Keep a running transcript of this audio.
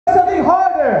Something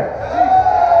harder.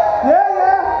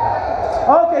 Yeah?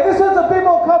 Okay, this one's a bit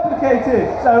more complicated.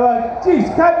 So, geez,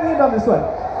 count me in on this one.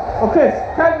 Oh, Chris,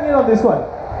 count me in on this one.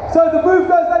 So the move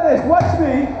goes like this. Watch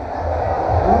me. 1,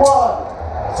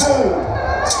 2,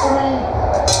 3,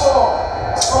 4,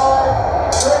 5,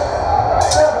 6,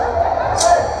 7,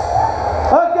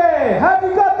 8. Okay, have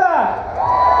you got that?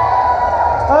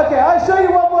 Okay, I'll show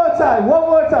you one more time. One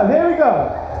more time. Here we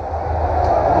go.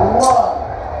 1,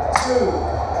 2,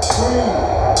 3,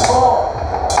 4,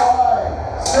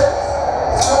 5, 6,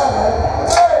 7,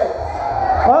 8.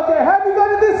 Okay, have you got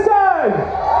it this time?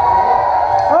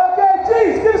 Okay,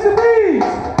 geez, give us a beat.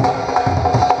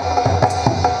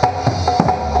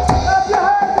 Clap your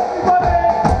hands, everybody.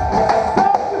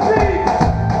 Stop the beat.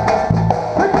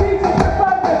 We're teaching the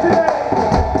Bhangra today.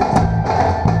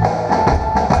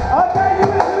 Okay, here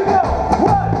we go.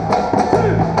 1,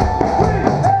 2, 3,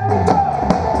 there we go.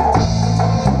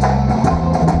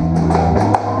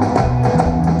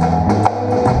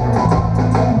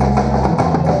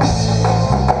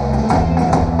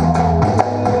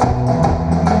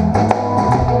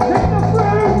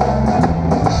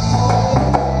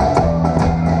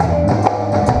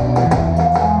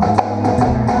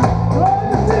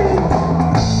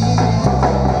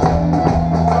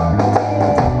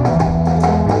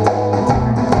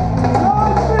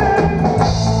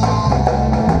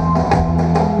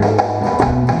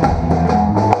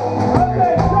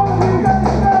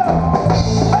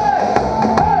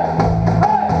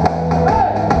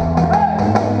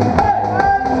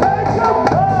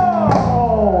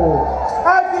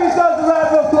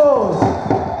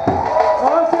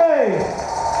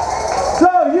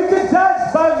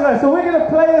 So we're going to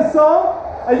play a song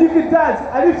and you can dance,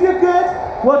 and if you're good,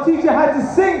 we'll teach you how to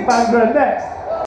sing Bhangra next.